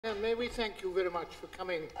May we thank you very much for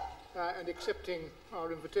coming and accepting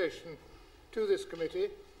our invitation to this committee.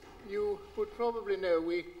 You would probably know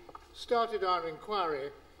we started our inquiry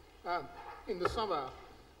in the summer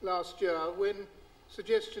last year when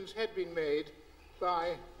suggestions had been made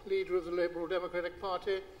by leader of the Liberal Democratic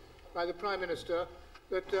Party, by the Prime Minister,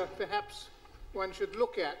 that perhaps one should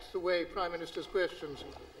look at the way Prime Minister's questions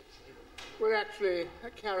were actually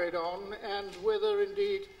carried on and whether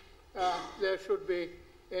indeed there should be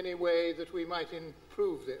any way that we might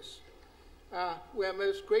improve this. We are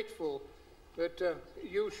most grateful that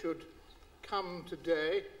you should come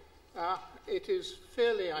today. It is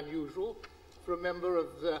fairly unusual for a member of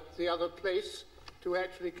the other place to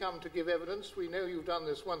actually come to give evidence. We know you've done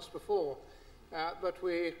this once before, but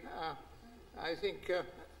I think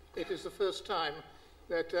it is the first time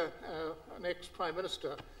that an ex-Prime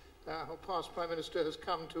Minister or past Prime Minister has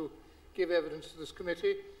come to give evidence to this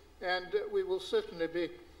committee, and we will certainly be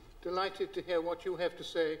delighted to hear what you have to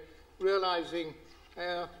say, realising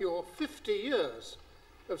your 50 years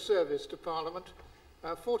of service to Parliament,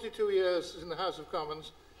 42 years in the House of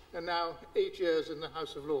Commons, and now 8 years in the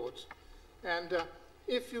House of Lords. And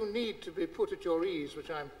if you need to be put at your ease,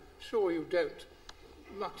 which I'm sure you don't,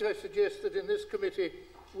 might I suggest that in this committee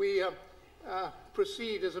we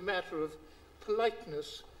proceed as a matter of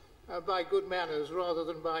politeness by good manners rather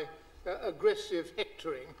than by aggressive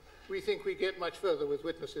hectoring. We think we get much further with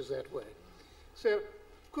witnesses that way. So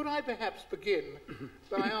could I perhaps begin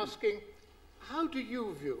by asking, how do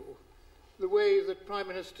you view the way that Prime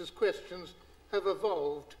Minister's questions have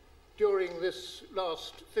evolved during this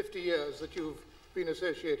last 50 years that you've been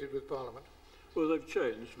associated with Parliament? Well, they've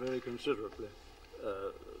changed very considerably.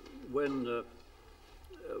 When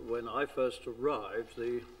I first arrived,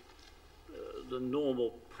 the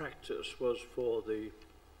normal practice was for the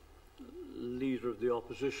leader of the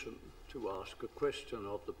opposition to ask a question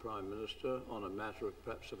of the Prime Minister on a matter of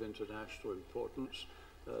perhaps of international importance.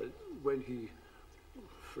 When he,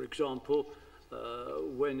 for example,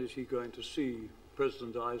 when is he going to see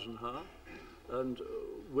President Eisenhower, and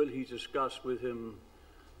will he discuss with him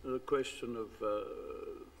the question of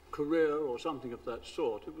career or something of that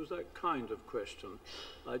sort? It was that kind of question.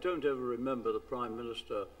 I don't ever remember the Prime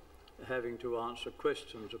Minister having to answer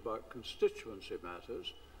questions about constituency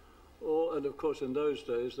matters. And of course, in those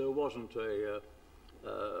days, there wasn't a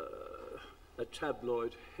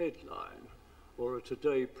tabloid headline or a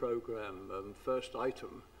Today programme first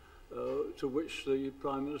item to which the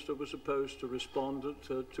Prime Minister was supposed to respond at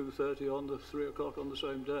 2:30 on the 3 o'clock on the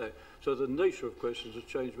same day. So the nature of questions has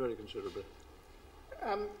changed very considerably.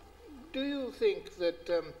 Do you think that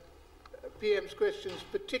PM's questions,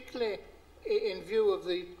 particularly in view of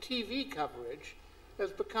the TV coverage,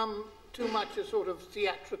 has become too much a sort of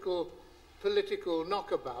theatrical political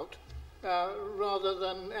knockabout rather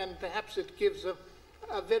than, and perhaps it gives a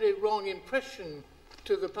very wrong impression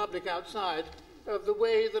to the public outside of the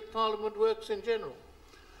way that Parliament works in general?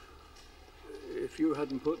 If you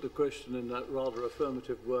hadn't put the question in that rather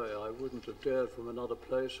affirmative way, I wouldn't have dared from another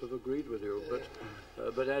place have agreed with you.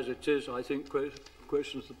 But as it is, I think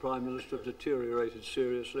questions of the Prime Minister have deteriorated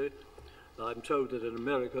seriously. I'm told that in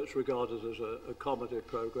America it's regarded as a comedy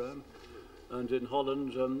programme, and in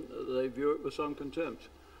Holland they view it with some contempt.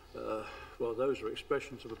 Well, those are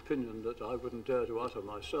expressions of opinion that I wouldn't dare to utter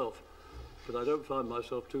myself, but I don't find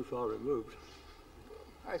myself too far removed.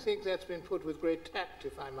 I think that's been put with great tact,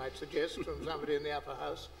 if I might suggest, from somebody in the upper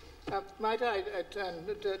house. Might I turn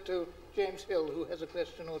to James Hill, who has a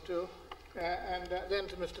question or two, and then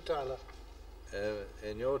to Mr. Tyler.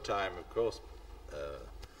 In your time, of course,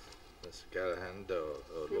 Mr. Callaghan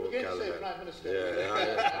or Lord Callaghan. Prime Minister.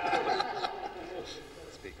 Yeah,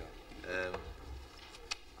 Speak up.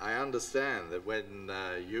 I understand that when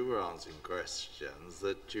you were answering questions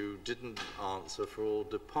that you didn't answer for all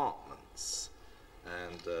departments,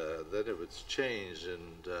 and that it was changed in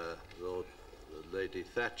Lady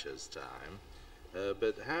Thatcher's time.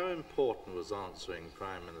 But how important was answering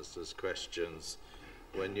Prime Minister's questions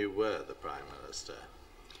when you were the Prime Minister?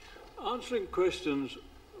 Answering questions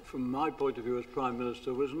from my point of view as Prime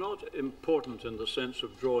Minister was not important in the sense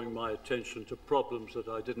of drawing my attention to problems that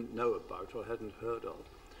I didn't know about or hadn't heard of.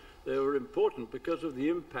 They were important because of the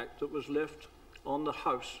impact that was left on the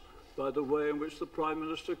House by the way in which the Prime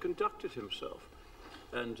Minister conducted himself.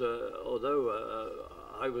 And although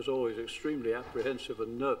I was always extremely apprehensive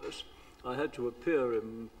and nervous, I had to appear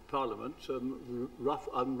in Parliament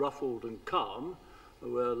unruffled and calm,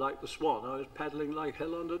 where, like the swan, I was paddling like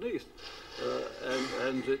hell underneath.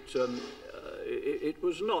 And it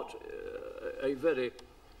was not a very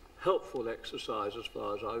helpful exercise as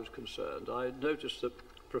far as I was concerned. I noticed that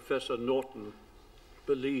Professor Norton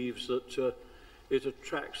believes that it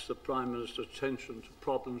attracts the Prime Minister's attention to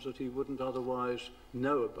problems that he wouldn't otherwise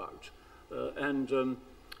know about, and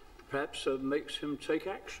perhaps makes him take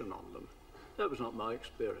action on them. That was not my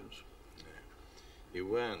experience. You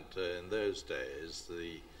weren't, in those days,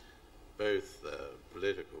 both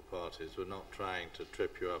political parties were not trying to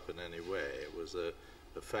trip you up in any way. It was a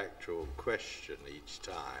factual question each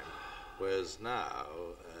time, whereas now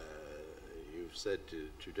you've said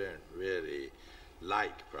that you don't really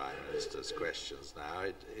like Prime Minister's questions now.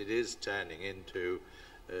 It is turning into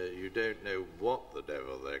you don't know what the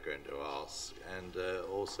devil they're going to ask, and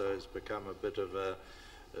also it's become a bit of a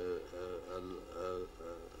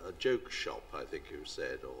joke shop, I think you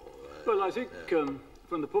said. Well, I think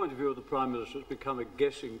from the point of view of the Prime Minister, it's become a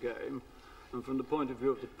guessing game, and from the point of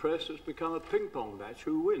view of the press, it's become a ping-pong match,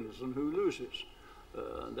 who wins and who loses.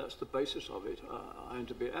 And that's the basis of it. I am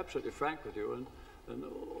to be absolutely frank with you, and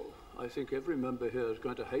I think every member here is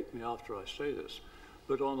going to hate me after I say this,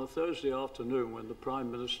 but on a Thursday afternoon when the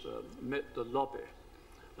Prime Minister met the lobby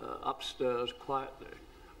upstairs quietly,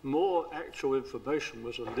 more actual information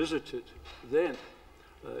was elicited then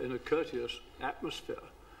in a courteous atmosphere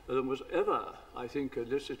than was ever, I think,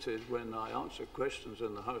 elicited when I answered questions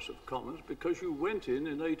in the House of Commons, because you went in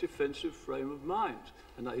a defensive frame of mind,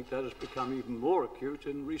 and I think that has become even more acute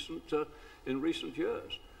in recent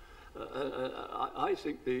years. I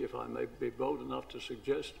think, if I may be bold enough to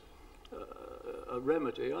suggest a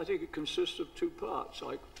remedy, I think it consists of two parts.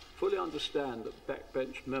 I fully understand that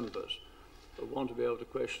backbench members want to be able to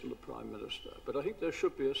question the Prime Minister, but I think there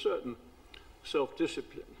should be a certain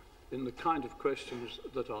self-discipline in the kind of questions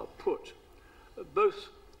that are put, both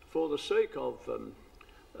for the sake of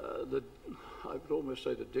I would almost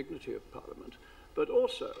say the dignity of Parliament, but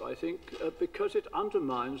also, I think, because it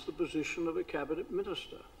undermines the position of a cabinet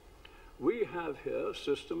minister. We have here a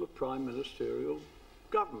system of prime ministerial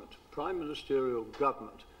government. Prime ministerial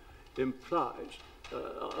government implies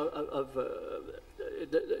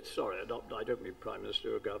sorry, I don't mean prime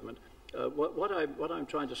ministerial government. What I'm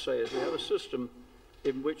trying to say is we have a system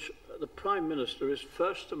in which the Prime Minister is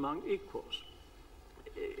first among equals.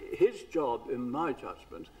 His job, in my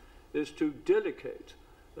judgment, is to delegate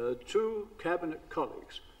to cabinet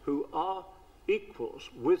colleagues who are equals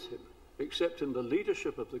with him, except in the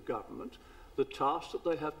leadership of the government, the task that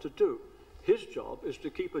they have to do. His job is to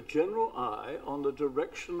keep a general eye on the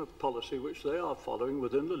direction of policy which they are following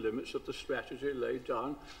within the limits of the strategy laid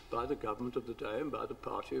down by the government of the day and by the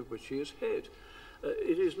party of which he is head.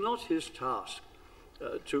 It is not his task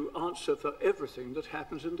to answer for everything that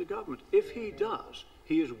happens in the government. If he does,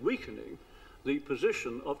 he is weakening the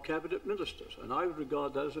position of cabinet ministers, and I would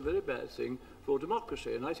regard that as a very bad thing for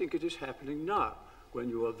democracy, and I think it is happening now. When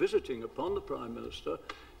you are visiting upon the Prime Minister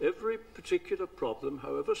every particular problem,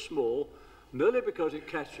 however small, merely because it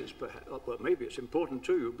catches, perhaps, well, maybe it's important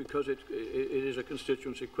to you because it is a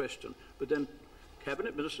constituency question, but then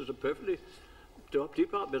cabinet ministers are perfectly,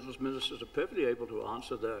 departmental ministers are perfectly able to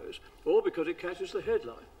answer those, or because it catches the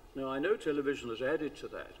headline. Now, I know television has added to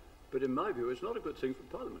that, but in my view, it's not a good thing for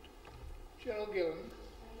Parliament. Cheryl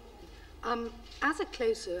Gillen. As a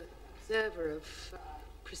closer observer of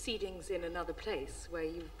proceedings in another place where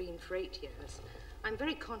you've been for 8 years, I'm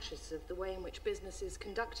very conscious of the way in which business is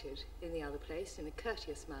conducted in the other place in a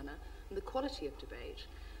courteous manner, and the quality of debate,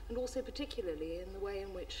 and also particularly in the way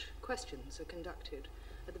in which questions are conducted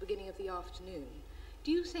at the beginning of the afternoon.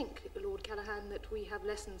 Do you think, Lord Callaghan, that we have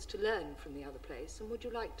lessons to learn from the other place, and would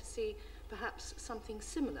you like to see perhaps something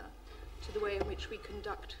similar to the way in which we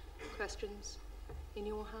conduct questions in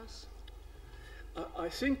your House? I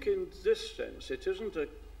think in this sense, it isn't a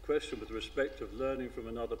question with respect of learning from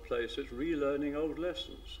another place, it's relearning old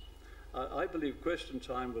lessons. I believe question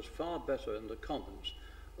time was far better in the Commons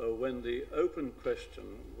when the open question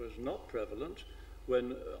was not prevalent,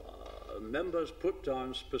 when members put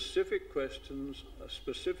down specific questions,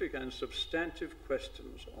 specific and substantive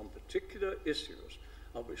questions on particular issues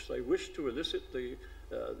on which they wish to elicit the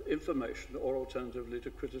information or alternatively to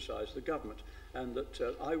criticise the government. And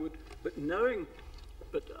that I would,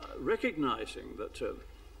 but recognising that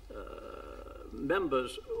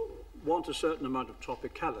members want a certain amount of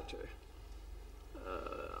topicality,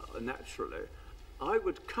 naturally, I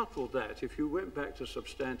would couple that, if you went back to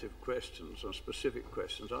substantive questions and specific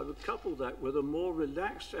questions, I would couple that with a more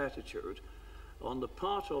relaxed attitude on the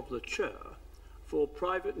part of the chair for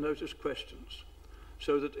private notice questions,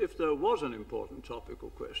 so that if there was an important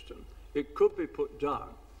topical question, it could be put down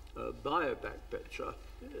by a backbencher,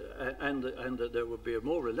 and that there would be a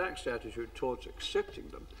more relaxed attitude towards accepting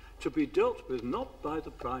them, to be dealt with not by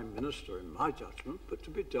the Prime Minister, in my judgment, but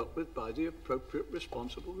to be dealt with by the appropriate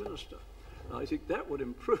responsible minister. I think that would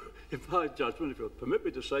improve, in my judgment, if you'll permit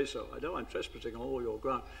me to say so. I know I'm trespassing on all your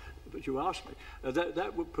ground, but you asked me.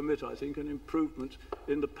 That would permit, I think, an improvement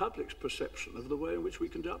in the public's perception of the way in which we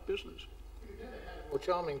conduct business. Or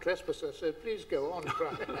charming trespasser, so please go on,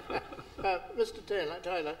 Brian. Mr.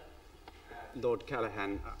 Tyler. Lord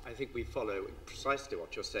Callaghan, I think we follow precisely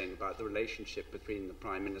what you're saying about the relationship between the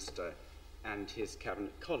Prime Minister and his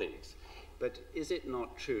cabinet colleagues. But is it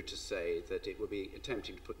not true to say that it would be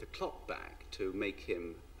attempting to put the clock back to make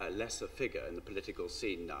him a lesser figure in the political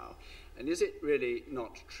scene now? And is it really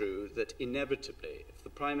not true that inevitably, if the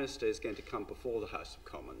Prime Minister is going to come before the House of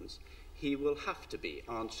Commons, he will have to be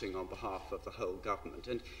answering on behalf of the whole government?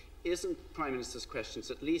 And isn't the Prime Minister's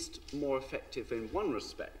questions at least more effective in one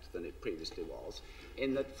respect than it previously was,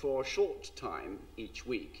 in that for a short time each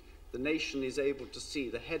week, the nation is able to see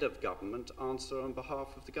the head of government answer on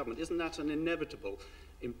behalf of the government? Isn't that an inevitable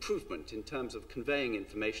improvement in terms of conveying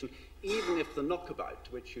information, even if the knockabout,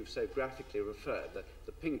 to which you've so graphically referred,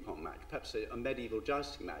 the ping-pong match, perhaps a medieval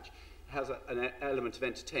jousting match, has an element of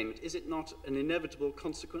entertainment? Is it not an inevitable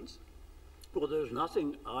consequence? Well, there's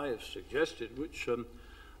nothing I have suggested which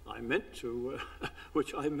I meant to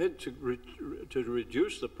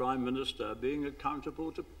reduce the Prime Minister being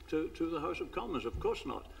accountable to the House of Commons. Of course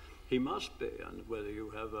not. He must be, and whether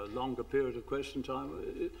you have a longer period of question time,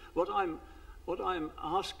 what I'm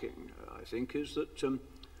asking, I think, is that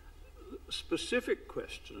specific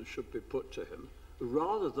questions should be put to him,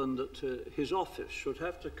 rather than that his office should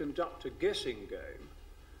have to conduct a guessing game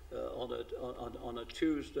on a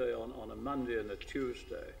Tuesday, on a Monday and a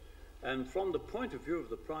Tuesday. And from the point of view of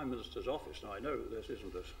the Prime Minister's office, now I know that this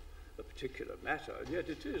isn't a particular matter, and yet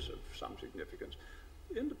it is of some significance.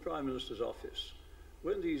 In the Prime Minister's office,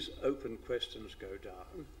 when these open questions go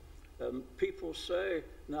down, people say,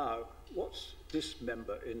 now, what's this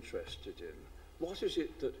member interested in? What is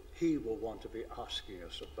it that he will want to be asking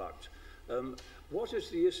us about? What is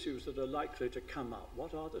the issues that are likely to come up?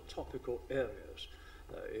 What are the topical areas?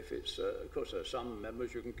 If it's, of course, there are some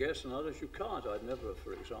members you can guess and others you can't. I'd never,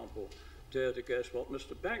 for example, dare to guess what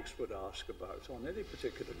Mr. Banks would ask about on any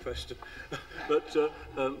particular question. but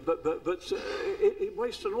it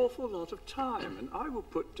wastes an awful lot of time. And I will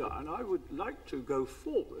put down, I would like to go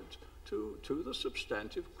forward to the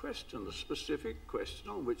substantive question, the specific question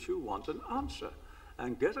on which you want an answer,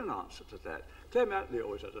 and get an answer to that. Clem Attlee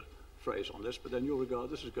always had a phrase on this, but then you'll regard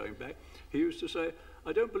this as going back. He used to say,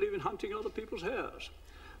 I don't believe in hunting other people's hairs.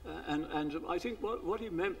 And I think what he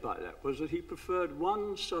meant by that was that he preferred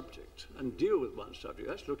one subject and deal with one subject.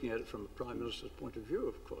 That's looking at it from the Prime Minister's point of view,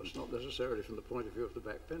 of course, not necessarily from the point of view of the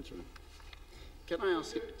backbencher. Can I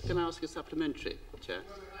ask a supplementary, Chair?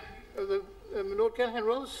 Lord Callaghan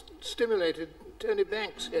rather stimulated Tony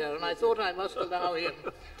Banks here, and I thought I must allow him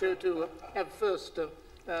to have first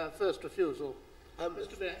refusal.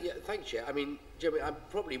 Yeah, thanks, Chair. I mean, Jeremy, I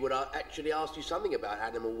probably would actually ask you something about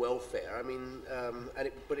animal welfare. I mean,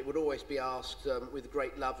 but it would always be asked with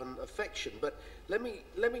great love and affection. But let me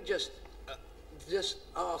just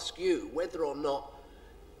ask you whether or not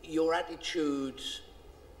your attitude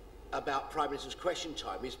about Prime Minister's Question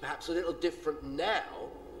Time is perhaps a little different now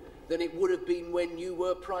than it would have been when you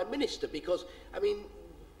were Prime Minister. Because, I mean,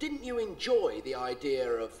 didn't you enjoy the idea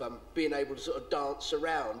of being able to sort of dance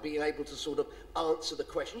around, being able to sort of answer the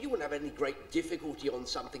question? You wouldn't have any great difficulty on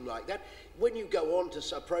something like that. When you go on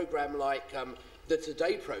to a programme like the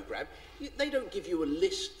Today programme, they don't give you a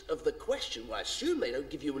list of the question. Well, I assume they don't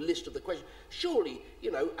give you a list of the question. Surely,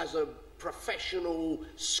 you know, as a professional,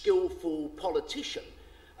 skillful politician,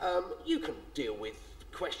 you can deal with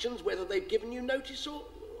questions whether they've given you notice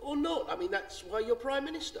or not. I mean, that's why you're Prime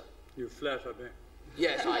Minister. You flatter me.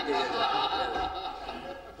 Yes, I did.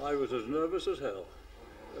 I was as nervous as hell,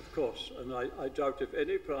 of course, and I doubt if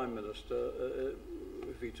any Prime Minister,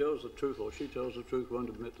 if he tells the truth or she tells the truth, won't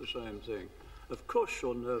admit the same thing. Of course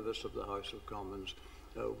you're nervous of the House of Commons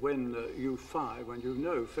when you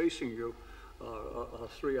know facing you are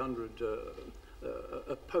 300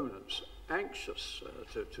 opponents, anxious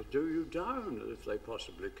to do you down if they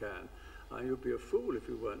possibly can. You'd be a fool if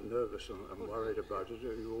you weren't nervous and worried about it.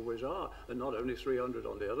 You always are. And not only 300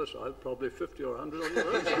 on the other side, probably 50 or 100 on the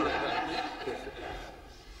other side.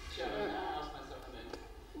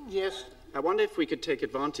 Yes. I wonder if we could take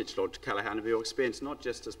advantage, Lord Callaghan, of your experience, not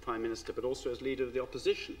just as Prime Minister, but also as Leader of the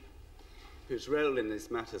Opposition, whose role in these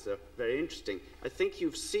matters are very interesting. I think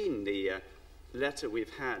you've seen the letter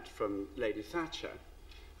we've had from Lady Thatcher.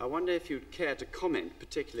 I wonder if you'd care to comment,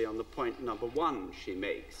 particularly on the point number 1 she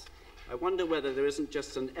makes. I wonder whether there isn't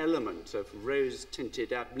just an element of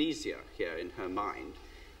rose-tinted amnesia here in her mind,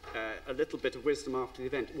 a little bit of wisdom after the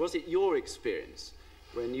event. Was it your experience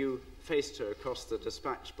when you faced her across the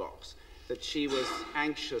dispatch box, that she was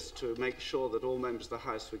anxious to make sure that all members of the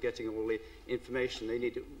House were getting all the information they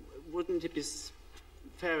needed. Wouldn't it be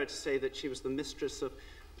fairer to say that she was the mistress of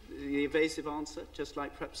the evasive answer, just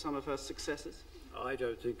like perhaps some of her successors? I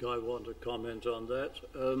don't think I want to comment on that.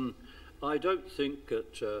 I don't think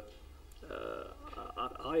that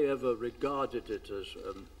I ever regarded it as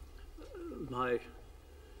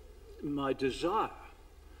my desire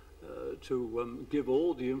to give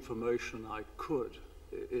all the information I could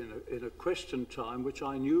in a question time which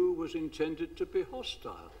I knew was intended to be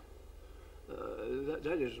hostile.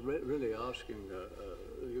 That is really asking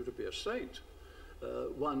you to be a saint.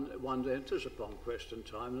 One enters upon question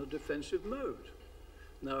time in a defensive mode.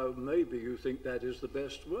 Now, maybe you think that is the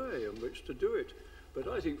best way in which to do it, but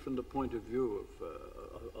I think from the point of view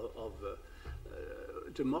of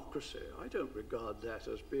democracy, I don't regard that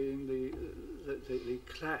as being the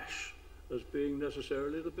clash as being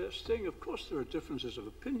necessarily the best thing. Of course, there are differences of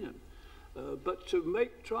opinion, but to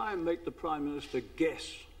try and make the Prime Minister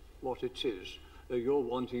guess what it is you're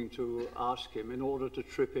wanting to ask him in order to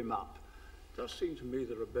trip him up, does seem to me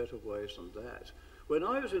there are better ways than that. When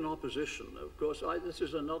I was in opposition, of course, this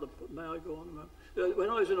is another, may I go on a moment? When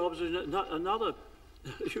I was in opposition, another,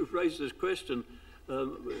 you've raised this question,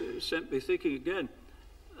 sent me thinking again.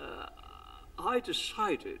 I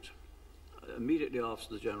decided, immediately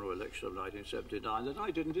after the general election of 1979, that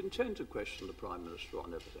I didn't intend to question the Prime Minister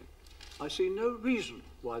on everything. I see no reason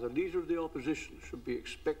why the Leader of the Opposition should be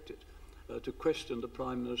expected to question the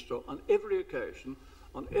Prime Minister on every occasion,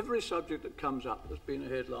 on every subject that comes up that's been a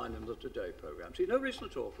headline in the Today programme. See no reason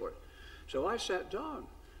at all for it. So I sat down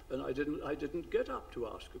and I didn't get up to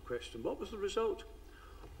ask a question. What was the result?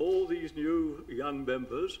 All these new young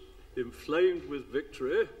members, inflamed with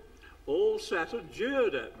victory, all sat and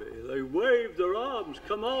jeered at me. They waved their arms.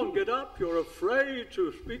 Come on, get up. You're afraid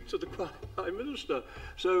to speak to the Prime Minister.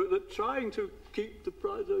 So that trying to keep the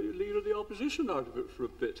Leader of the Opposition out of it for a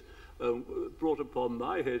bit brought upon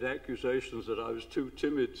my head accusations that I was too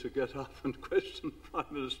timid to get up and question the Prime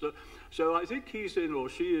Minister. So I think he's in, or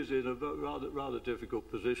she is in, a rather difficult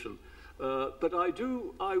position. But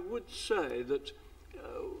I would say that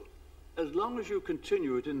as long as you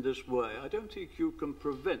continue it in this way, I don't think you can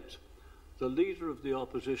prevent the Leader of the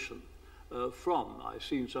Opposition from, I've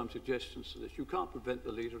seen some suggestions to this, you can't prevent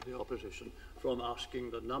the Leader of the Opposition from asking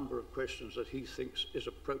the number of questions that he thinks is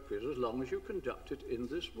appropriate as long as you conduct it in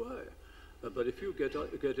this way. But if you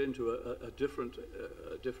get into a different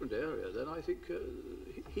area, then I think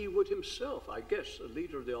he would himself, I guess, the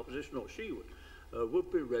Leader of the Opposition, or she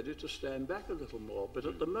would be ready to stand back a little more. But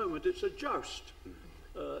at the moment it's a joust.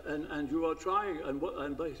 And you are trying,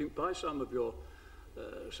 and I think by some of your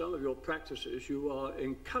practices, you are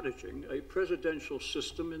encouraging a presidential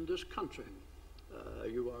system in this country.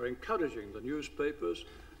 You are encouraging the newspapers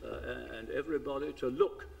and everybody to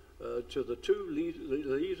look to the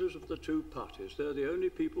leaders of the two parties. They're the only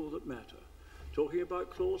people that matter. Talking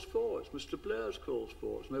about Clause 4, it's Mr. Blair's Clause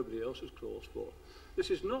 4, it's nobody else's Clause 4. This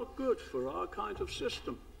is not good for our kind of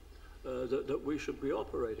system that we should be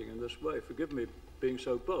operating in this way. Forgive me being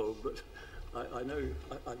so bold, but I know you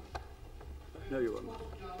are.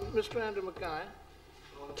 Mr. Andrew Mackay.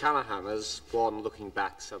 Callaghan is one looking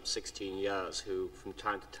back some 16 years who from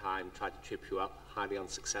time to time tried to trip you up, highly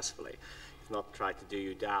unsuccessfully, if not tried to do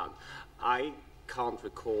you down. I can't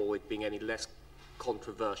recall it being any less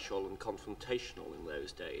controversial and confrontational in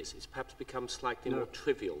those days. It's perhaps become slightly more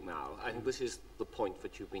trivial now. I think this is the point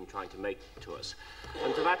that you've been trying to make to us.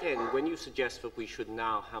 And to that end, when you suggest that we should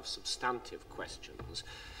now have substantive questions,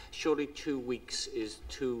 surely 2 weeks is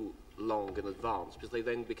too long in advance, because they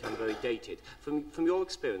then become very dated. From your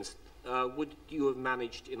experience, would you have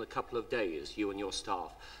managed in a couple of days, you and your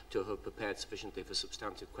staff, to have prepared sufficiently for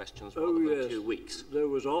substantive questions rather than 2 weeks? There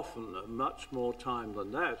was often much more time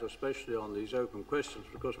than that, especially on these open questions,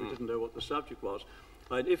 because we didn't know what the subject was.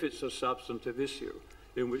 And if it's a substantive issue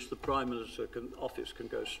in which the Prime Minister's office can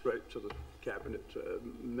go straight to the Cabinet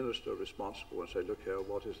Minister responsible and say, look here,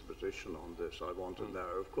 what is the position on this? I want to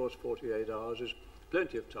know. Of course, 48 hours is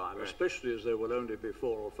plenty of time, right, especially as there will only be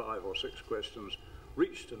 4 or 5 or 6 questions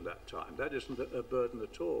reached in that time. That isn't a burden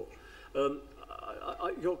at all.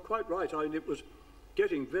 You're quite right. It was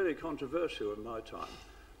getting very controversial in my time.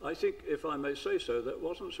 I think, if I may say so, that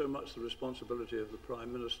wasn't so much the responsibility of the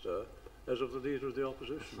Prime Minister as of the Leader of the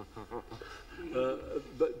Opposition.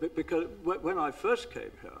 but because when I first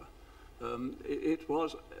came here,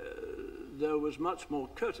 there was much more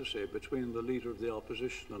courtesy between the Leader of the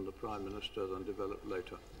Opposition and the Prime Minister than developed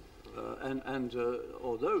later.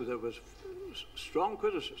 Although there was strong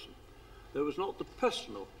criticism, there was not the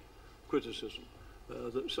personal criticism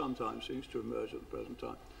that sometimes seems to emerge at the present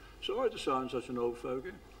time. Sorry to sound such an old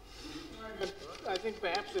fogey. I think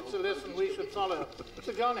perhaps it's a lesson we should follow.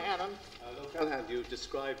 Sir John Hannon. Lord Callaghan, you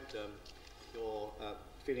described your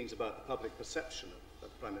feelings about the public perception of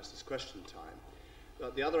the Prime Minister's question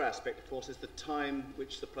time. The other aspect, of course, is the time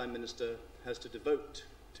which the Prime Minister has to devote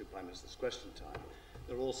to Prime Minister's question time.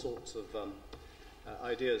 There are all sorts of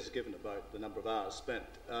ideas given about the number of hours spent.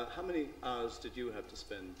 How many hours did you have to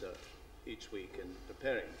spend each week in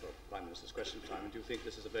preparing for Prime Minister's question time, and do you think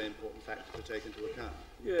this is a very important factor to take into account?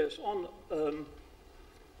 Yes, on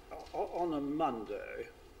a Monday,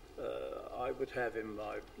 I would have in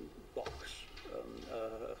my box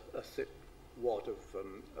a thick wad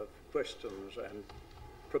of questions and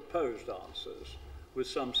proposed answers with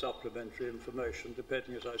some supplementary information,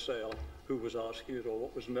 depending, as I say, on who was asking it or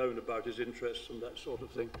what was known about his interests and that sort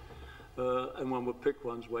of thing. And one would pick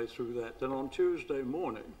one's way through that. Then on Tuesday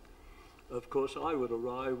morning, of course, I would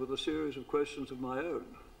arrive with a series of questions of my own.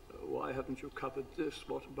 Why haven't you covered this?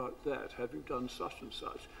 What about that? Have you done such and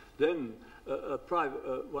such? Then a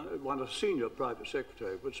senior private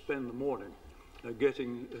secretary would spend the morning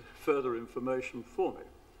getting further information for me.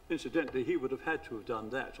 Incidentally, he would have had to have done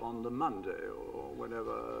that on the Monday or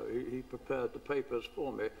whenever he prepared the papers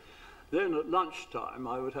for me. Then at lunchtime,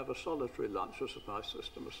 I would have a solitary lunch, this is my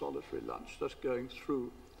system, a solitary lunch, just going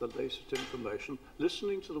through the latest information,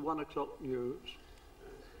 listening to the 1 o'clock news.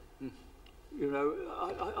 You know,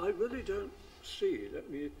 I really don't see, let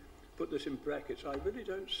me put this in brackets, I really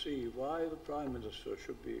don't see why the Prime Minister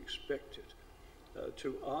should be expected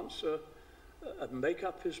to answer and make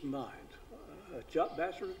up his mind, a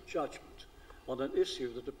matter of judgment, on an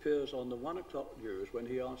issue that appears on the 1 o'clock news when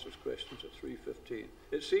he answers questions at 3:15.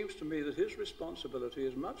 It seems to me that his responsibility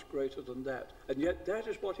is much greater than that, and yet that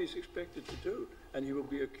is what he's expected to do, and he will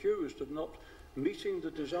be accused of not meeting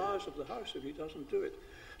the desires of the House if he doesn't do it.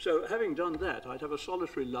 So having done that, I'd have a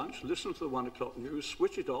solitary lunch, listen to the 1 o'clock news,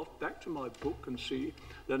 switch it off, back to my book and see,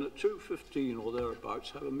 then at 2:15 or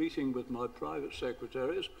thereabouts have a meeting with my private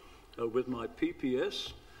secretaries, with my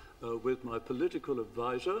PPS, with my political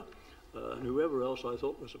advisor, and whoever else I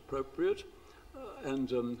thought was appropriate, and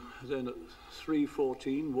then at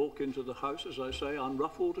 3:14 walk into the House, as I say,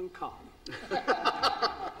 unruffled and calm.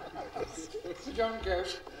 John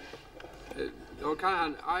Coates. Lord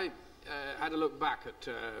Callaghan, I had a look back at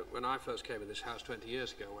when I first came in this House 20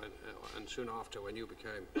 years ago, and soon after when you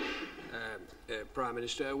became Prime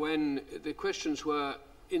Minister, when the questions were,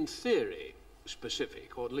 in theory,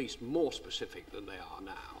 specific, or at least more specific than they are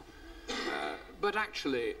now. But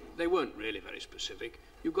actually, they weren't really very specific.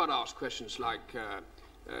 You've got to ask questions like,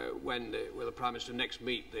 when will the Prime Minister next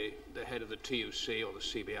meet the head of the TUC or the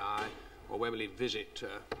CBI, or when will he visit,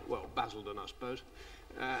 well, Basildon, I suppose,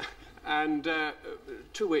 and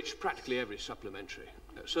to which practically every supplementary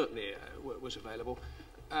certainly was available.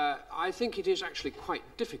 I think it is actually quite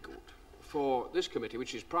difficult for this committee,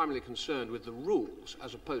 which is primarily concerned with the rules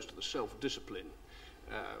as opposed to the self-discipline,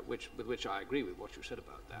 with which I agree with what you said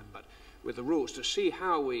about that, but with the rules, to see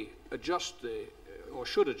how we adjust or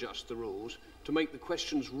should adjust the rules to make the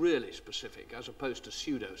questions really specific as opposed to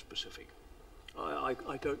pseudo-specific.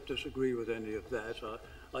 I don't disagree with any of that.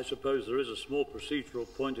 I suppose there is a small procedural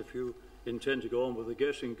point if you intend to go on with the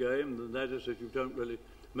guessing game, and that is that you don't really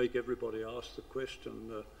make everybody ask the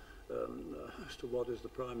question as to what is the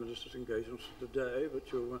Prime Minister's engagement for the day, but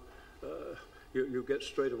you get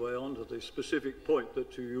straight away on to the specific point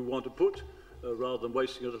that you want to put, rather than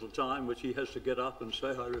wasting a little time, which he has to get up and say,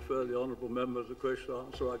 I refer the honourable member to the question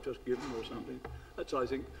answer I've just given or something. That's, I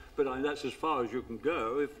think, but that's as far as you can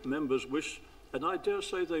go. If members wish, and I dare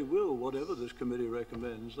say they will, whatever this committee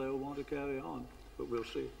recommends, they'll want to carry on, but we'll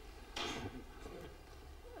see.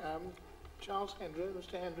 Charles Hendry,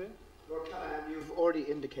 Mr. Hendry. Lord Callaghan, you've already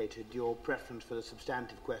indicated your preference for the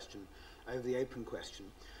substantive question over the open question.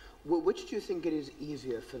 Which do you think it is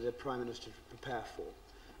easier for the Prime Minister to prepare for?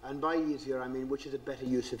 And by easier, I mean which is a better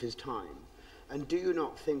use of his time? And do you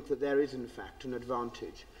not think that there is, in fact, an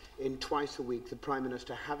advantage in twice a week the Prime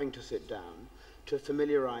Minister having to sit down to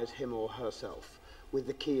familiarise him or herself with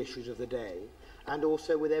the key issues of the day, and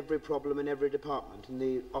also with every problem in every department, in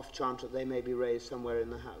the off chance that they may be raised somewhere in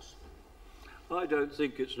the House? I don't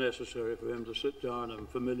think it's necessary for him to sit down and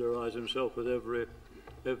familiarise himself with every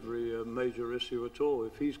major issue at all.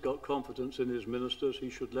 If he's got confidence in his ministers, he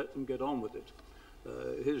should let them get on with it.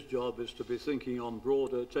 His job is to be thinking on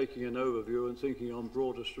broader, taking an overview and thinking on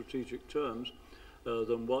broader strategic terms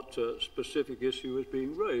than what specific issue is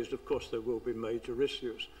being raised. Of course, there will be major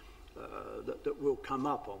issues that will come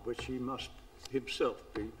up on which he must himself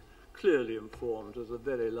be clearly informed at the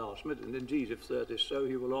very last minute. And indeed, if that is so,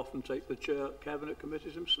 he will often take the chair cabinet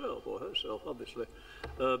committees himself, or herself, obviously.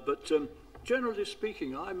 But generally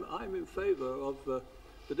speaking, I'm in favour of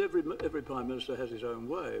that every Prime Minister has his own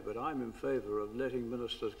way, but I'm in favour of letting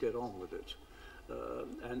ministers get on with it,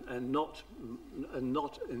 and not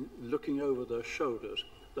looking over their shoulders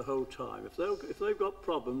the whole time. If they've got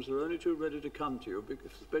problems, they're only too ready to come to you,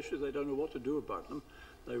 because especially if they don't know what to do about them.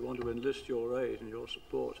 They want to enlist your aid and your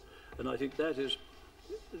support. And I think that is,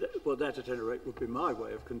 well, that at any rate would be my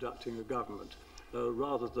way of conducting a government,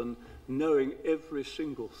 rather than knowing every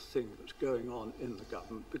single thing that's going on in the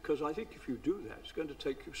government, because I think if you do that, it's going to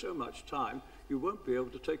take you so much time, you won't be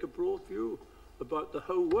able to take a broad view about the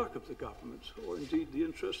whole work of the government, or indeed the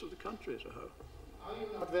interests of the country as a whole. Are you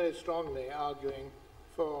not very strongly arguing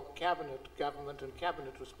for cabinet government and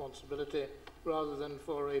cabinet responsibility rather than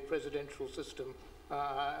for a presidential system,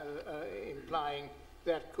 implying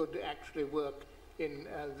that could actually work in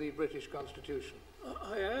the British Constitution?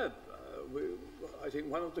 I am. I think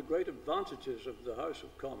one of the great advantages of the House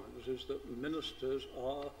of Commons is that ministers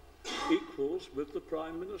are equals with the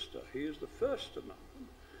Prime Minister. He is the first among them.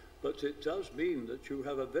 But it does mean that you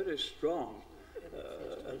have a very strong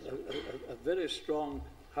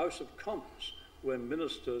House of Commons when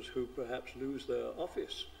ministers who perhaps lose their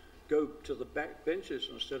office go to the back benches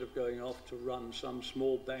instead of going off to run some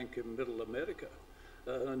small bank in Middle America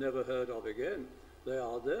and are never heard of again. They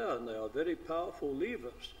are there, and they are very powerful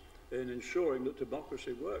levers in ensuring that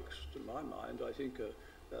democracy works. To my mind, I think that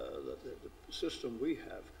the system we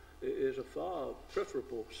have is a far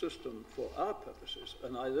preferable system for our purposes,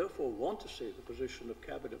 and I therefore want to see the position of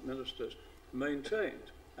cabinet ministers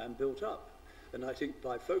maintained and built up. And I think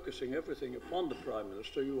by focusing everything upon the Prime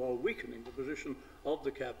Minister, you are weakening the position of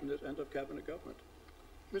the Cabinet and of Cabinet government.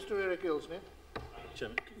 Mr. Eric Ilsley.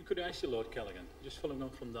 Chairman, could I ask you, Lord Callaghan, just following on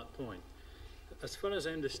from that point, as far as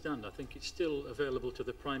I understand, I think it's still available to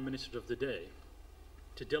the Prime Minister of the day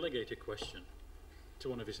to delegate a question to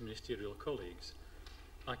one of his ministerial colleagues.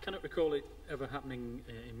 I cannot recall it ever happening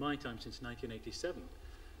in my time since 1987,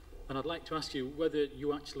 and I'd like to ask you whether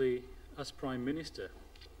you actually, as Prime Minister,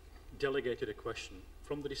 delegated a question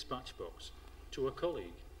from the dispatch box to a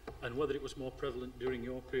colleague, and whether it was more prevalent during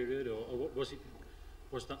your period, or what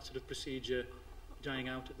was that sort of procedure dying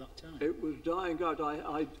out at that time? It was dying out.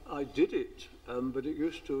 I did it, but it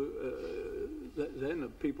used to, then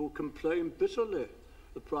people complained bitterly.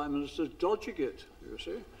 The Prime Minister's dodging it, you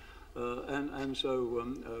see. And so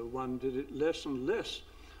one did it less and less.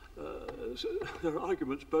 So there are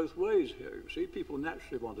arguments both ways here, you see. People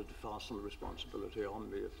naturally wanted to fasten the responsibility on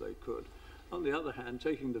me if they could. On the other hand,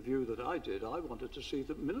 taking the view that I did, I wanted to see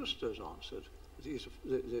that ministers answered these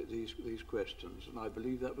questions, and I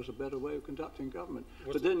believe that was a better way of conducting government.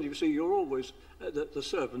 But then, you see, you're always the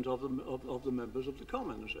servant of the members of the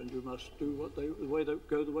Commons, and you must do the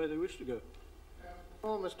way they wish to go.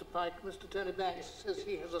 Oh, Mr. Pike, Mr. Tony Banks says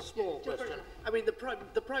he has a small question. I mean, the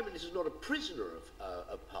Prime Minister is not a prisoner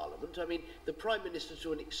of Parliament. I mean, the Prime Minister,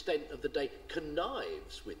 to an extent of the day,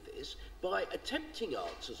 connives with this by attempting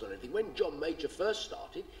answers on anything. When John Major first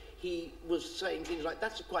started, he was saying things like,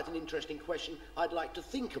 that's quite an interesting question, I'd like to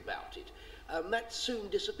think about it. That soon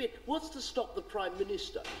disappeared. What's to stop the Prime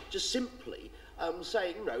Minister just simply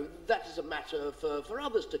saying, no, that is a matter for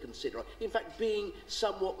others to consider. In fact, being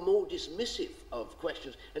somewhat more dismissive of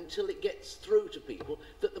questions until it gets through to people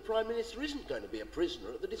that the Prime Minister isn't going to be a prisoner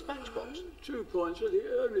at the dispatch box. 2 points.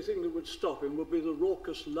 The only thing that would stop him would be the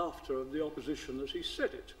raucous laughter of the opposition as he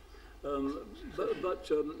said it.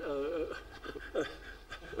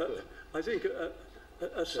 I think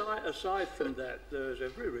aside from that, there's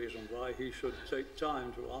every reason why he should take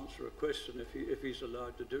time to answer a question if he's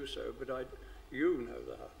allowed to do so. But you know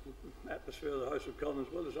the atmosphere of the House of Commons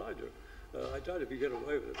as well as I do. I doubt if you get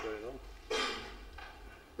away with it very long.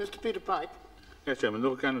 Mr. Peter Pike. Yes, Chairman.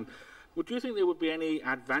 Lord Callaghan, would you think there would be any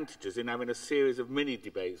advantages in having a series of mini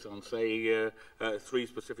debates on, say, 3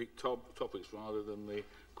 specific topics rather than the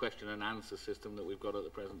question and answer system that we've got at the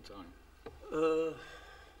present time?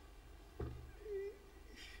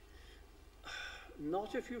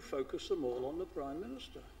 Not if you focus them all on the Prime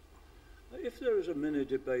Minister. If there is a mini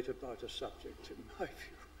debate about a subject, in my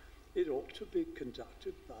view, it ought to be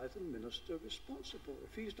conducted by the minister responsible.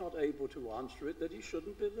 If he's not able to answer it, then he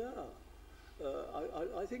shouldn't be there.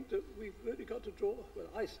 I think that we've really got to draw, well,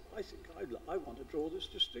 I think I want to draw this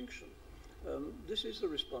distinction. This is the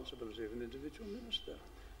responsibility of an individual minister.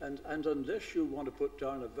 And unless you want to put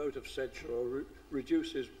down a vote of censure or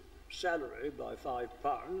reduce his salary by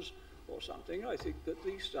 £5 or something, I think that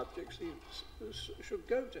these subjects should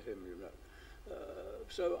go to him, you know.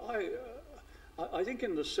 So I think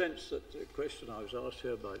in the sense that the question I was asked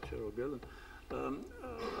here by Gerald Gillen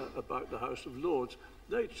about the House of Lords,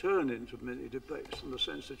 they turn into mini debates in the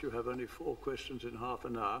sense that you have only 4 questions in half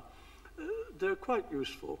an hour. They're quite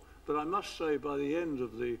useful, but I must say by the end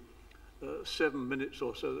of the 7 minutes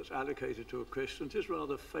or so that's allocated to a question, it is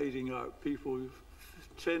rather fading out. People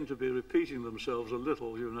tend to be repeating themselves a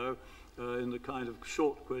little, you know, in the kind of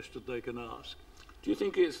short question they can ask. Do you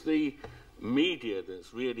think it's the media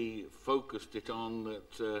that's really focused it on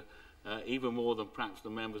that, even more than perhaps the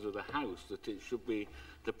members of the House, that it should be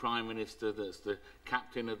the Prime Minister that's the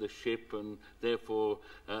captain of the ship, and therefore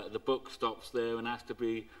the book stops there and has to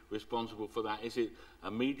be responsible for that? Is it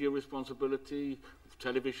a media responsibility?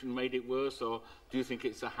 Television made it worse, or do you think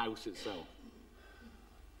it's the House itself?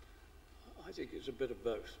 I think it's a bit of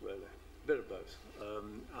both, really. A bit of both.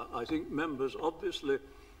 I think members, obviously,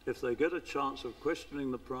 if they get a chance of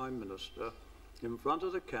questioning the Prime Minister in front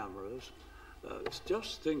of the cameras,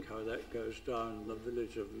 just think how that goes down in the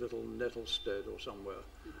village of Little Nettlestead or somewhere.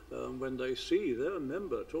 When they see their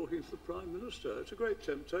member talking to the Prime Minister, it's a great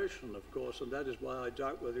temptation, of course, and that is why I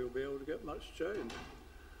doubt whether you'll be able to get much change.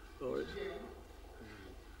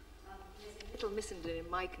 Little Missenden in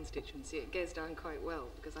my constituency, it goes down quite well,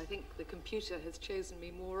 because I think the computer has chosen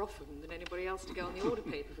me more often than anybody else to go on the order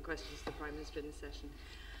paper for questions to the Prime Minister in this session.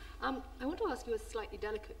 I want to ask you a slightly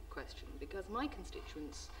delicate question, because my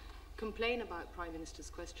constituents complain about Prime Minister's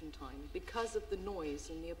question time because of the noise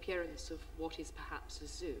and the appearance of what is perhaps a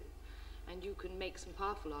zoo. And you can make some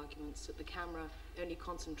powerful arguments that the camera only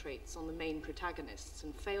concentrates on the main protagonists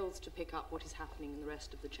and fails to pick up what is happening in the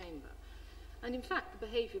rest of the chamber. And in fact, the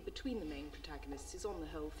behaviour between the main protagonists is on the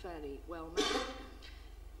whole fairly well managed.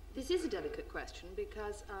 This is a delicate question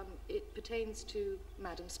because it pertains to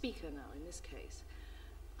Madam Speaker now in this case.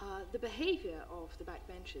 The behaviour of the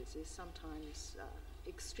backbenchers is sometimes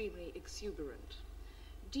extremely exuberant.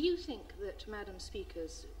 Do you think that Madam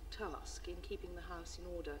Speaker's task in keeping the House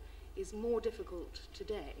in order is more difficult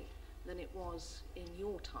today than it was in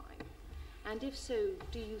your time? And if so,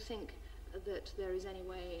 do you think that there is any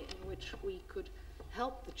way in which we could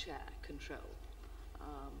help the chair control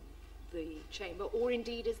the chamber, or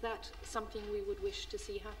indeed is that something we would wish to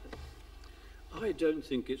see happen? I don't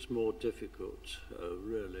think it's more difficult,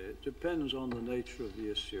 really. It depends on the nature of the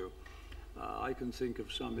issue. I can think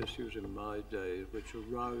of some issues in my day which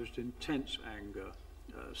aroused intense anger.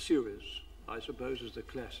 Suez, I suppose, is the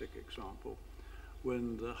classic example,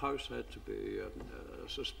 when the House had to be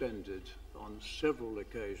suspended on several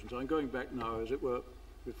occasions. I'm going back now, as it were,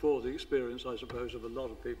 before the experience, I suppose, of a lot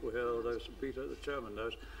of people here, although Peter, the chairman,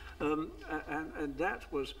 knows. And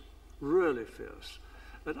that was really fierce.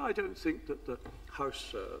 And I don't think that the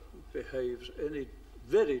House behaves any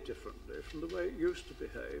very differently from the way it used to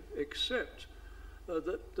behave, except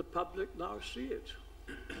that the public now see it.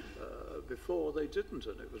 Before they didn't,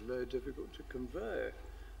 and it was very difficult to convey.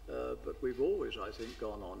 But we've always, I think,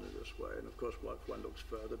 gone on in this way. And of course, if one looks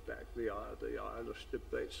further back, the Irish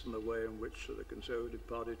debates and the way in which the Conservative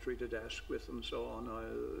Party treated Asquith and so on,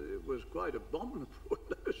 it was quite abominable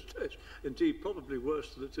in those days. Indeed, probably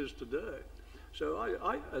worse than it is today. So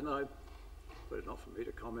well, not for me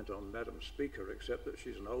to comment on Madam Speaker, except that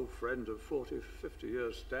she's an old friend of 40, 50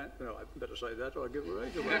 years. No, I better say that, or I'll give her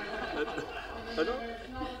age away.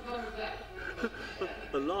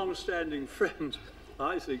 A long-standing friend.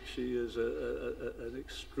 I think she is an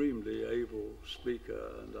extremely able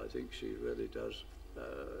speaker, and I think she really does,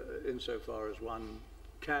 insofar as one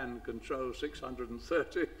can control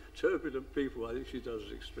 630 turbulent people, I think she does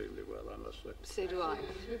it extremely well, I must say. So do I.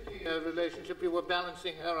 Relationship, you were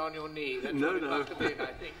balancing her on your knee. That's no, what it no. must have been,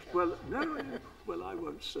 I think. Well, no, well, I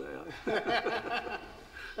won't say.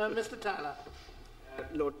 Mr. Tyler.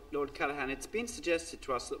 Lord Callaghan, it's been suggested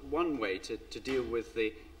to us that one way to deal with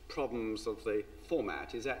the problems of the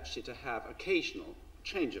format is actually to have occasional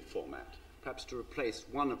change of format, perhaps to replace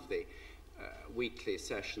one of the weekly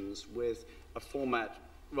sessions with a format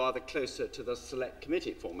rather closer to the select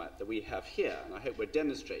committee format that we have here. And I hope we're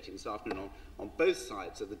demonstrating this afternoon on both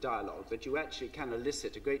sides of the dialogue that you actually can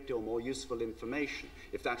elicit a great deal more useful information,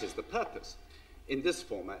 if that is the purpose, in this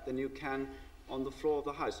format than you can on the floor of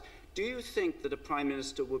the House. Do you think that a Prime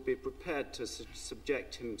Minister would be prepared to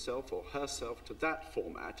subject himself or herself to that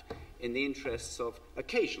format in the interests of,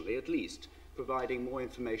 occasionally at least, providing more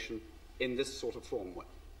information in this sort of format?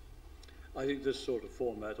 I think this sort of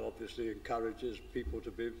format obviously encourages people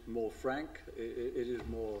to be more frank. It is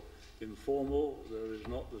more informal. There is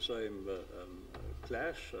not the same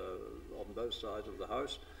clash on both sides of the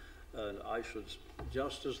House. And I should,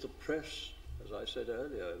 just as the press, as I said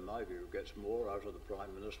earlier, in my view, gets more out of the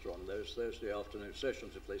Prime Minister on those Thursday afternoon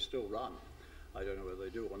sessions, if they still run, I don't know whether they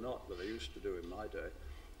do or not, but they used to do in my day.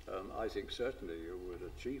 I think certainly you would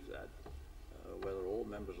achieve that. Whether all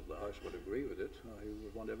members of the House would agree with it, you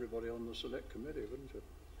would want everybody on the select committee, wouldn't you?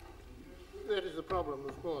 That is the problem,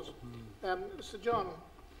 of course. Sir John?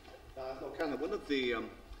 Lord Callaghan, one of the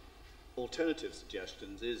alternative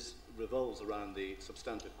suggestions revolves around the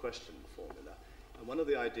substantive question formula. And one of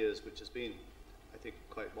the ideas which has been, I think,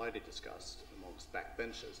 quite widely discussed amongst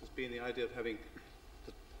backbenchers has been the idea of having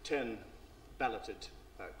the 10 balloted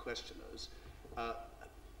questioners,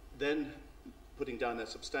 then putting down their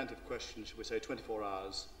substantive question, should we say, 24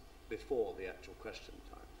 hours before the actual question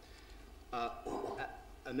time.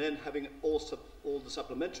 And then having all the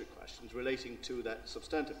supplementary questions relating to that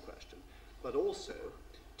substantive question, but also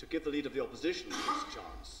to give the Leader of the Opposition this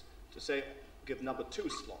chance to say, give number 2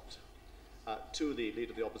 slot to the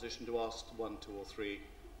Leader of the Opposition to ask 1, 2 or 3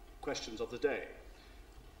 questions of the day.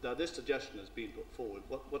 Now, this suggestion has been put forward.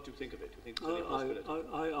 What do you think of it? Do you think it's any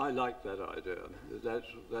possibility? I like that idea.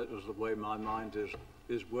 That was the way my mind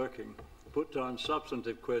is working. Put down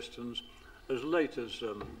substantive questions as late as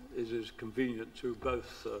it is convenient to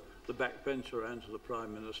both the backbencher and to the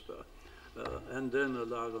Prime Minister, and then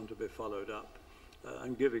allow them to be followed up,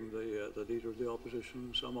 and giving the Leader of the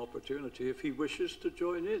Opposition some opportunity if he wishes to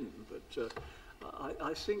join in. But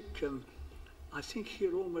I think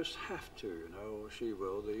he'll almost have to, you know, or she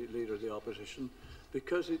will, the Leader of the Opposition,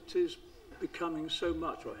 because it is becoming so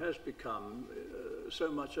much, or has become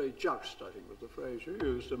so much a just, I think was the phrase you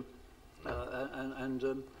used, but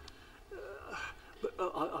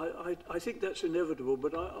I think that's inevitable,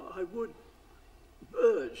 but I would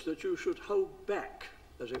urge that you should hold back,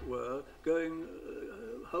 as it were,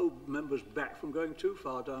 hold members back from going too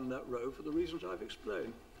far down that road for the reasons I've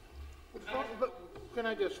explained. But can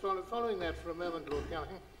I just following that for a moment, Lord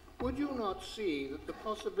Callaghan, would you not see that the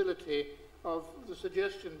possibility of the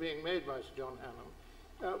suggestion being made by Sir John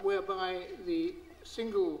Hannam, whereby the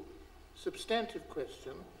single substantive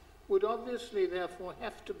question would obviously therefore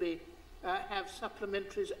have to be have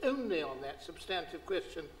supplementaries only on that substantive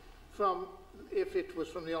question from, if it was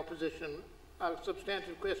from the opposition,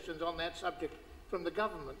 substantive questions on that subject from the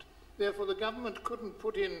government. Therefore, the government couldn't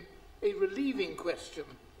put in a relieving question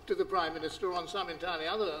to the Prime Minister on some entirely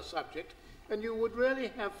other subject, and you would really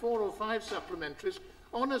have 4 or 5 supplementaries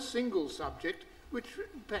on a single subject, which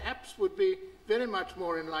perhaps would be very much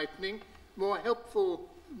more enlightening, more helpful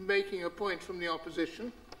making a point from the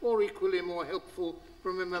opposition, or equally more helpful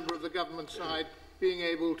from a member of the government side being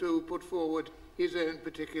able to put forward his own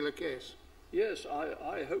particular case. Yes,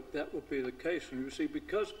 I hope that would be the case. And you see,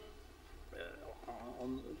 because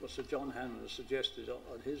on what Sir John Hannam has suggested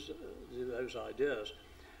on his those ideas,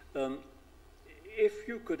 if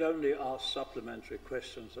you could only ask supplementary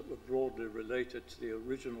questions that were broadly related to the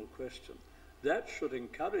original question, that should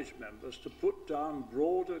encourage members to put down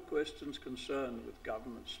broader questions concerned with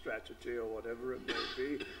government strategy or whatever it may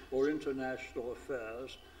be, or international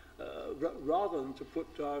affairs, rather than to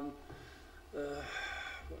put down, well,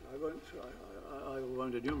 I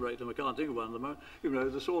won't enumerate them, I can't think of one at the moment, you know,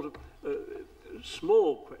 the sort of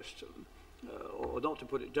small question, or not to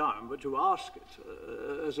put it down, but to ask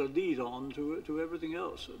it as a lead-on to everything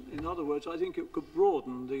else. In other words, I think it could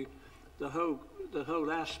broaden the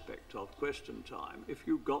whole aspect of question time if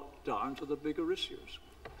you got down to the bigger issues.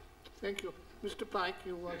 Thank you. Mr. Pike,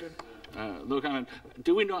 you wanted... Look, Alan,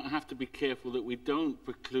 do we not have to be careful that we don't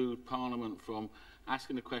preclude Parliament from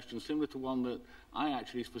asking a question similar to one that I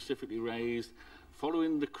actually specifically raised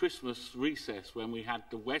following the Christmas recess when we had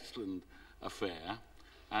the Westland affair,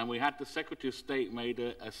 and we had the Secretary of State made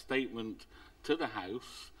a statement to the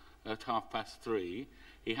House at 3:30.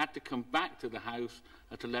 He had to come back to the House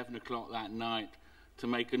at 11 o'clock that night to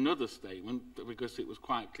make another statement because it was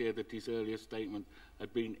quite clear that his earlier statement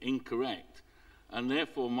had been incorrect. And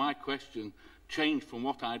therefore my question changed from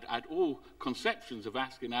what I'd all conceptions of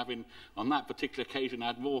asking, having on that particular occasion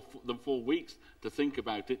had more than 4 weeks to think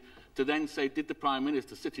about it, to then say, did the Prime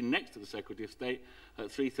Minister sitting next to the Secretary of State at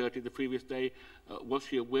 3:30 the previous day, was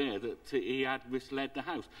she aware that he had misled the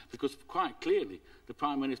House? Because quite clearly the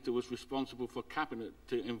Prime Minister was responsible for Cabinet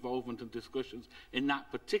involvement and discussions in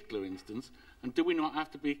that particular instance. And do we not have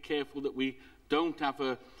to be careful that we don't have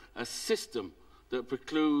a system that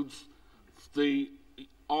precludes the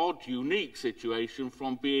odd, unique situation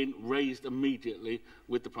from being raised immediately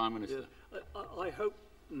with the Prime Minister? Yeah. I hope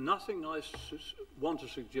nothing I want to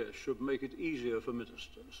suggest should make it easier for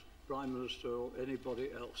ministers, Prime Minister or anybody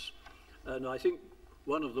else. And I think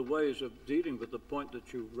one of the ways of dealing with the point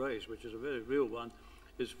that you raised, which is a very real one,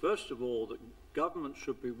 is first of all that government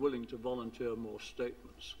should be willing to volunteer more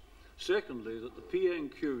statements. Secondly, that the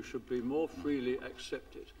PNQ should be more freely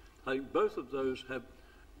accepted. I think both of those have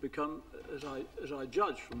become, as I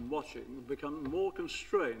judge from watching, become more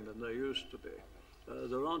constrained than they used to be.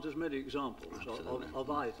 There aren't as many examples of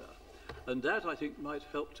either. And that, I think, might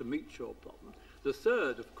help to meet your problem. The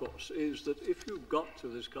third, of course, is that if you got to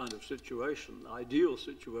this kind of situation, ideal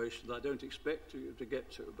situation that I don't expect you to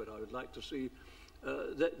get to, but I would like to see,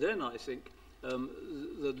 then I think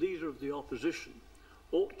the leader of the opposition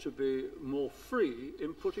ought to be more free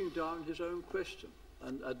in putting down his own question.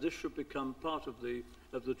 And this should become part of the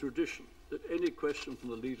tradition, that any question from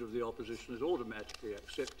the leader of the opposition is automatically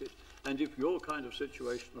accepted. And if your kind of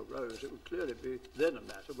situation arose, it would clearly be then a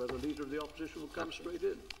matter where the leader of the opposition would come straight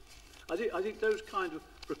in. I think those kind of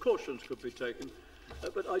precautions could be taken.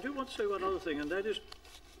 But I do want to say one other thing, and that is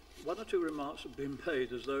one or two remarks have been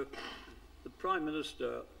made as though the Prime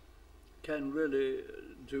Minister can really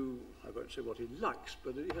do, I won't say what he likes,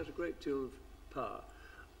 but he has a great deal of power.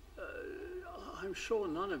 I'm sure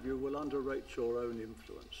none of you will underrate your own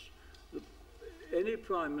influence. Any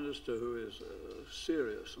Prime Minister who is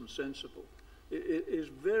serious and sensible is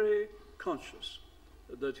very conscious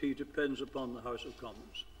that he depends upon the House of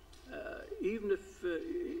Commons, even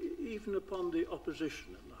upon the opposition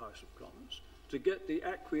in the House of Commons, to get the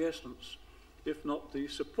acquiescence, if not the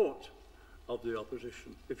support, of the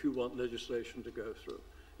opposition if you want legislation to go through,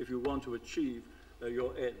 if you want to achieve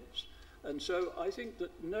your ends. And so I think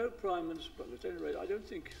that no Prime Minister, but at any rate, I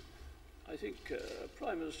think a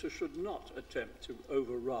Prime Minister should not attempt to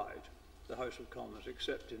override the House of Commons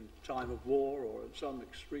except in time of war or in some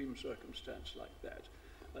extreme circumstance like that.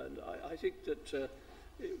 And I think that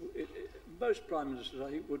most Prime Ministers,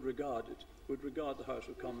 I think, would regard the House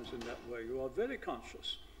of Commons in that way. You are very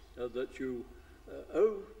conscious that you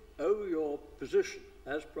owe your position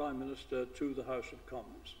as Prime Minister to the House of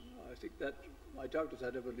Commons. I think that, I doubt if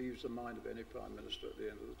that ever leaves the mind of any Prime Minister at the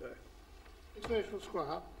end of the day. International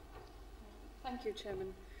Squire. Thank you,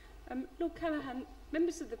 Chairman. Lord Callaghan,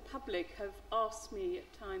 members of the public have asked me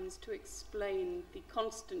at times to explain the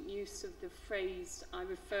constant use of the phrase, I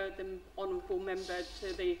refer them, Honourable Member,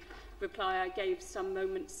 to the reply I gave some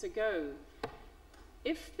moments ago.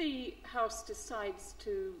 If the House decides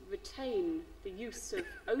to retain the use of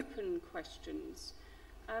open questions,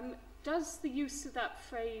 does the use of that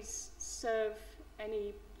phrase serve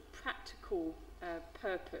any practical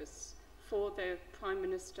purpose for the Prime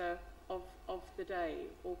Minister of the day,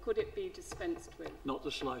 or could it be dispensed with? Not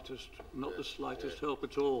the slightest help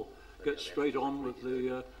at all. Get straight on with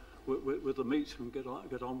the with the meat and get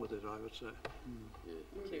on with it, I would say.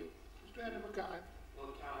 Thank you. Mr. Adam Mackay.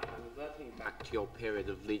 Reverting back to your period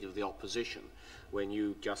of Leader of the Opposition, when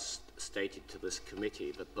you just stated to this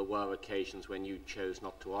committee that there were occasions when you chose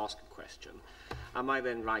not to ask a question, am I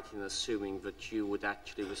then right in assuming that you would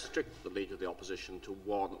actually restrict the Leader of the Opposition to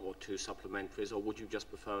one or two supplementaries, or would you just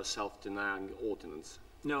prefer a self-denying ordinance?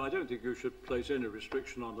 No, I don't think you should place any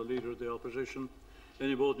restriction on the Leader of the Opposition,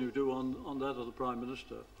 any more than you do on that of the Prime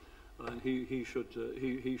Minister. And he should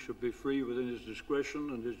be free within his discretion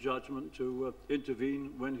and his judgment to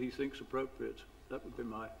intervene when he thinks appropriate. That would be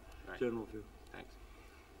my general view. Thanks.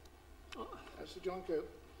 Sir John Cope.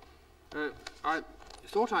 I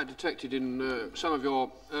thought I detected in some of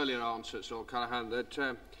your earlier answers, Lord Callaghan,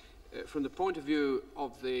 that from the point of view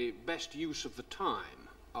of the best use of the time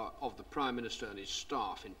of the Prime Minister and his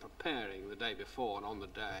staff in preparing the day before and on the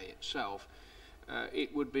day itself,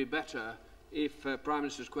 it would be better if Prime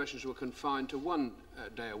Minister's questions were confined to one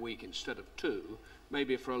day a week instead of two,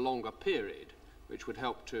 maybe for a longer period, which would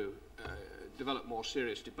help to develop more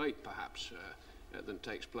serious debate, perhaps, than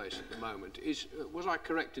takes place at the moment. Was I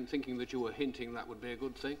correct in thinking that you were hinting that would be a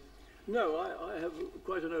good thing? No, I have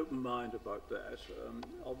quite an open mind about that.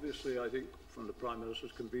 Obviously, I think from the Prime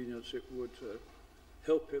Minister's convenience it would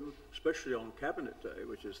help him, especially on Cabinet Day,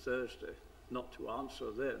 which is Thursday, not to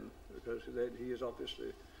answer then, because then he is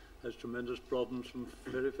obviously has tremendous problems from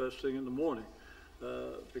the very first thing in the morning,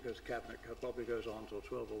 because Cabinet probably goes on till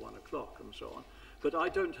 12 or 1 o'clock and so on. But I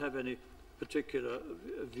don't have any particular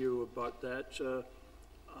view about that.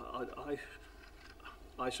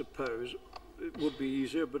 I suppose it would be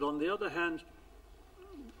easier, but on the other hand,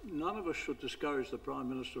 none of us should discourage the Prime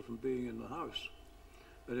Minister from being in the House.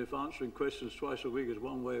 And if answering questions twice a week is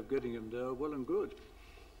one way of getting him there, well and good.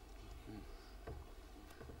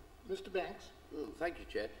 Mr. Banks. Thank you,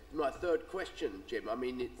 Chair. My third question, Jim. I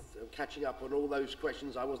mean, it's catching up on all those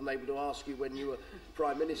questions I wasn't able to ask you when you were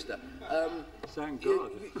Prime Minister. Thank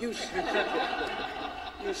God. You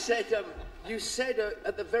said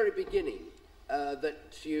at the very beginning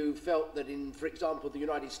that you felt that in, for example, the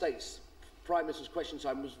United States, Prime Minister's Question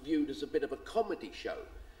Time was viewed as a bit of a comedy show.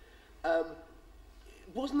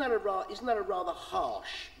 isn't that a rather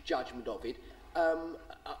harsh judgment of it?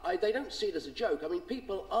 They don't see it as a joke. I mean,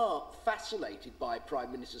 people are fascinated by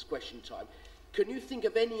Prime Minister's Question Time. Can you think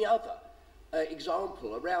of any other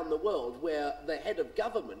example around the world where the head of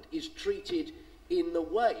government is treated in the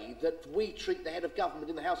way that we treat the head of government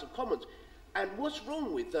in the House of Commons? And what's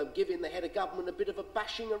wrong with giving the head of government a bit of a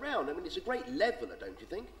bashing around? I mean, it's a great leveller, don't you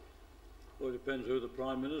think? Well, it depends who the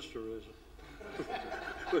Prime Minister is.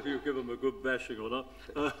 Whether you give him a good bashing or not.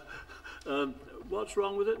 What's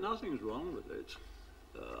wrong with it? Nothing's wrong with it.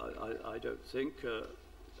 I don't think,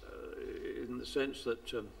 in the sense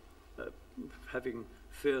that having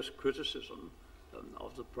fierce criticism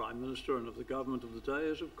of the Prime Minister and of the government of the day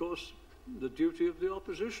is, of course, the duty of the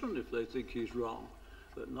opposition if they think he's wrong,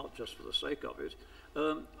 but not just for the sake of it.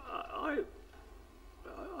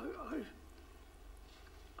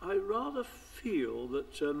 I rather feel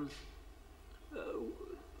that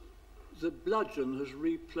the bludgeon has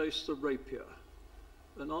replaced the rapier,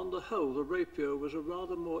 and on the whole the rapier was a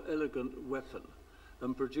rather more elegant weapon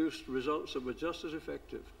and produced results that were just as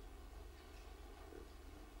effective.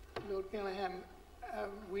 Lord Callaghan,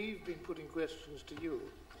 we've been putting questions to you.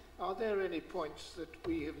 Are there any points that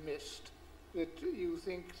we have missed that you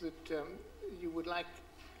think that you would like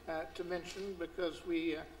to mention, because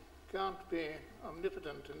we can't be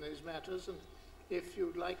omnipotent in these matters, and if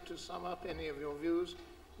you'd like to sum up any of your views,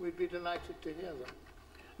 we'd be delighted to hear them.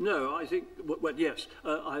 No, I think, well, yes,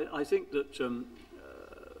 I think that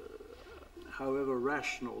however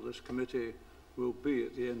rational this committee will be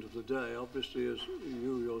at the end of the day, obviously, as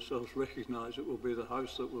you yourselves recognise, it will be the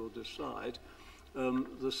House that will decide.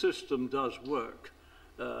 The system does work,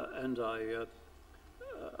 and I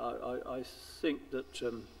think that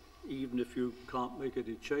even if you can't make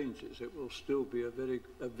any changes, it will still be a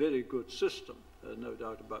very good system. No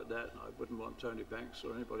doubt about that, and I wouldn't want Tony Banks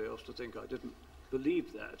or anybody else to think I didn't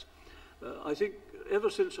believe that. I think ever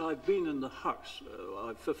since I've been in the House,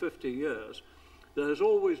 for 50 years, there has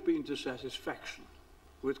always been dissatisfaction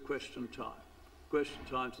with question time. Question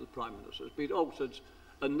time to the Prime Minister has been altered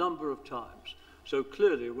a number of times. So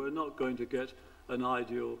clearly we're not going to get an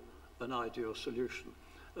ideal solution.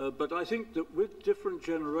 But I think that with different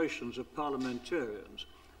generations of parliamentarians,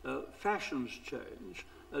 fashions change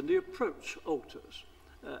and the approach alters.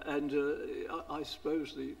 I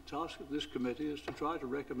suppose the task of this committee is to try to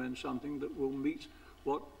recommend something that will meet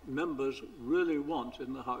what members really want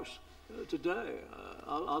in the House today.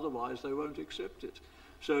 Otherwise, they won't accept it.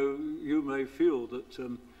 So you may feel that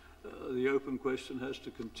the open question has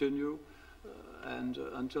to continue and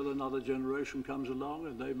until another generation comes along,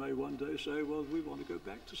 and they may one day say, well, we want to go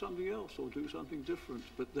back to something else or do something different.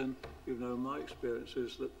 But then, you know, my experience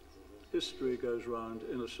is that history goes round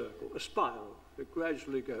in a circle, a spiral. It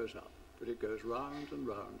gradually goes up, but it goes round and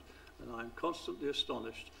round. And I'm constantly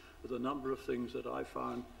astonished at the number of things that I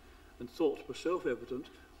found and thought were self-evident,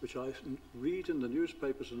 which I read in the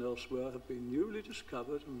newspapers and elsewhere, have been newly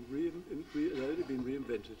discovered and only been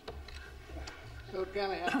reinvented. Lord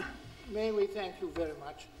Callaghan, may we thank you very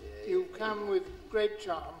much. You've come with great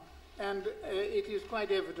charm, and it is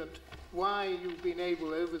quite evident why you've been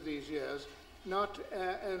able over these years not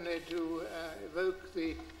only to evoke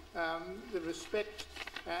the respect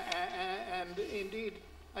and indeed,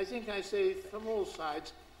 I think I say from all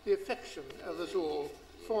sides, the affection of us all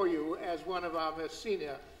for you as one of our most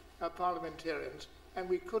senior parliamentarians, and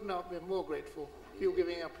we could not be more grateful for you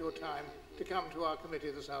giving up your time to come to our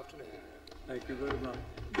committee this afternoon. Thank you very much.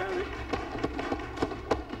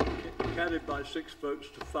 Carried by 6 votes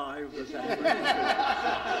to 5.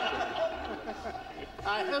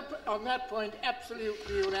 I hope on that point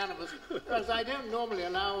absolutely unanimous, because I don't normally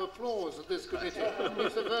allow applause at this committee.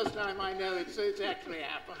 It's the first time I know it's actually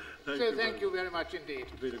happened. Thank you very much indeed.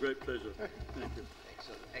 It's been a great pleasure. Thank you.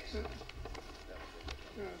 Excellent.